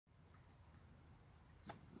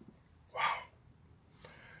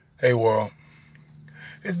Hey world,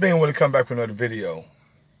 it's Ben Willie come back with another video.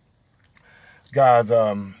 Guys,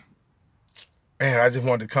 man, I just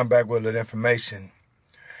wanted to come back with a little information.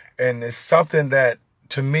 And it's something that,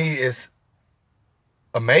 to me, is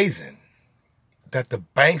amazing. That the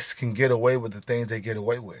banks can get away with the things they get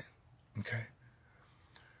away with, okay?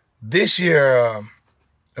 This year,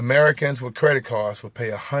 Americans with credit cards will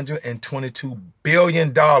pay $122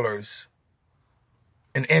 billion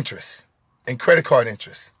in interest, in credit card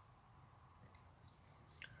interest.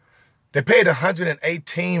 They paid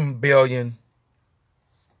 $118 billion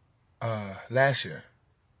last year.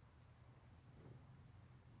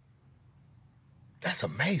 That's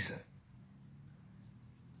amazing.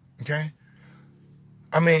 Okay?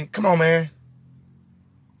 I mean, come on, man.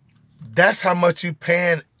 That's how much you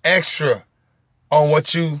paying extra on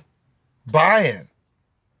what you buying.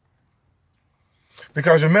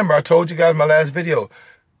 Because remember, I told you guys in my last video,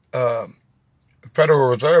 Federal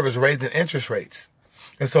Reserve is raising interest rates.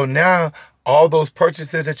 And so now, all those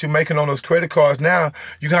purchases that you're making on those credit cards now,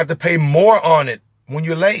 you're going to have to pay more on it when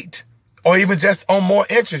you're late. Or even just on more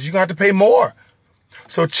interest, you're going to have to pay more.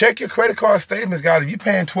 So check your credit card statements, guys. If you're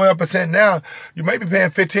paying 12% now, you may be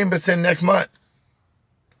paying 15% next month.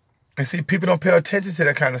 And see, people don't pay attention to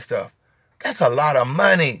that kind of stuff. That's a lot of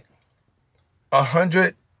money.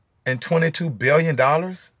 $122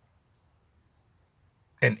 billion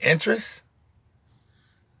in interest?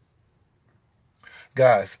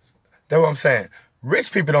 Guys, that's what I'm saying.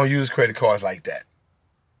 Rich people don't use credit cards like that.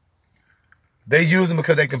 They use them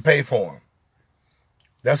because they can pay for them.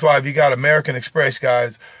 That's why if you got American Express,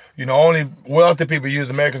 guys, only wealthy people use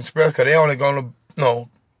American Express because they're only going to,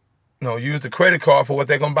 use the credit card for what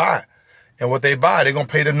they're going to buy. And what they buy, they're going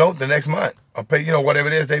to pay the note the next month. Or pay, whatever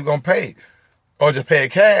it is they're going to pay. Or just pay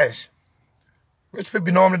it cash. Rich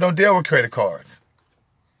people normally don't deal with credit cards.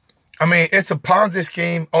 I mean, it's a Ponzi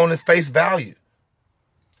scheme on its face value.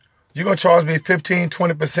 You're going to charge me 15,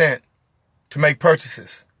 20% to make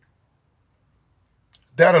purchases.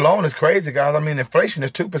 That alone is crazy, guys. I mean, inflation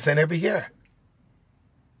is 2% every year.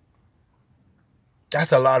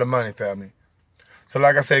 That's a lot of money, family. So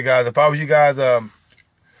like I said, guys, if I were you guys, I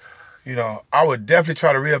would definitely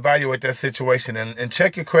try to reevaluate that situation and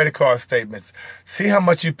check your credit card statements. See how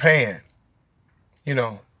much you're paying,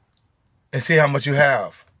 and see how much you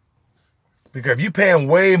have. Because if you're paying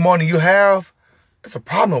way more than you have, there's a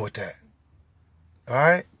problem with that. All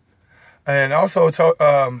right? And also,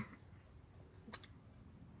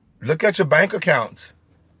 look at your bank accounts.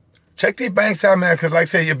 Check these banks out, man, because like I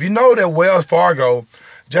say, if you know that Wells Fargo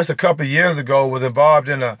just a couple of years ago was involved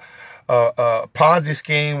in a Ponzi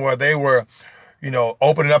scheme where they were,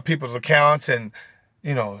 opening up people's accounts and,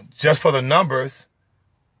 just for the numbers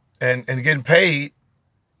and getting paid.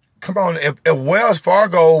 Come on, if Wells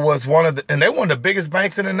Fargo was and they're one of the biggest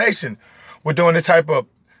banks in the nation, were doing this type of,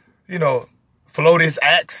 felonious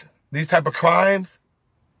acts, these type of crimes,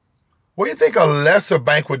 what do you think a lesser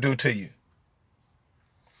bank would do to you?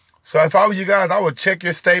 So if I were you guys, I would check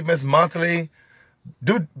your statements monthly.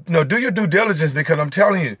 Do your due diligence, because I'm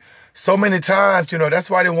telling you, so many times, that's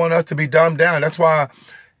why they want us to be dumbed down. That's why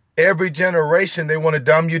every generation, they want to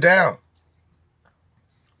dumb you down.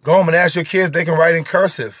 Go home and ask your kids if they can write in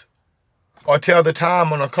cursive or tell the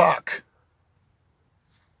time on a clock.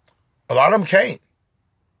 A lot of them can't.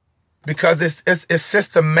 Because it's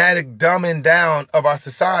systematic dumbing down of our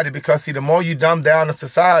society. Because, see, the more you dumb down a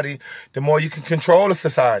society, the more you can control a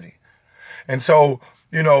society. And so,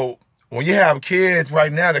 when you have kids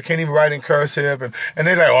right now that can't even write in cursive, and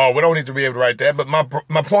they're like, oh, we don't need to be able to write that. But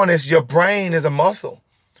my point is, your brain is a muscle.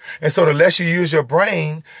 And so the less you use your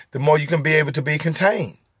brain, the more you can be able to be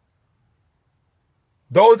contained.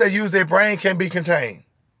 Those that use their brain can be contained.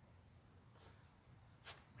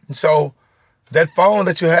 And so that phone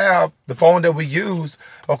that you have, the phone that we use,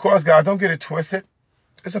 of course, guys, don't get it twisted.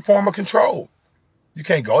 It's a form of control. You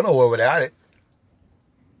can't go nowhere without it.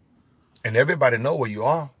 And everybody know where you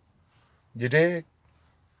are. You dig?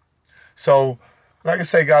 So, like I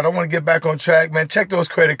say, guys, I want to get back on track, man. Check those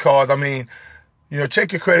credit cards. I mean,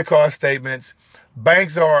 check your credit card statements.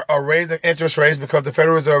 Banks are raising interest rates because the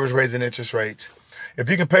Federal Reserve is raising interest rates. If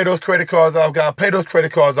you can pay those credit cards off, guys, pay those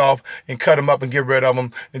credit cards off and cut them up and get rid of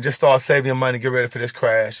them and just start saving your money and get ready for this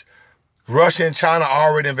crash. Russia and China are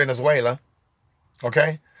already in Venezuela,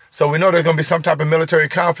 okay? So we know there's going to be some type of military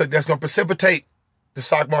conflict that's going to precipitate the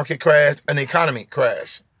stock market crash, an economy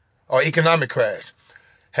crash, or economic crash.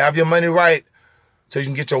 Have your money right so you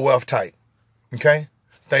can get your wealth tight, okay?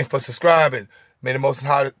 Thanks for subscribing. May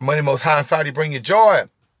the money most high inside you bring you joy.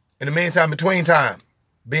 In the meantime, between time,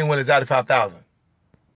 being with is out of 5,000.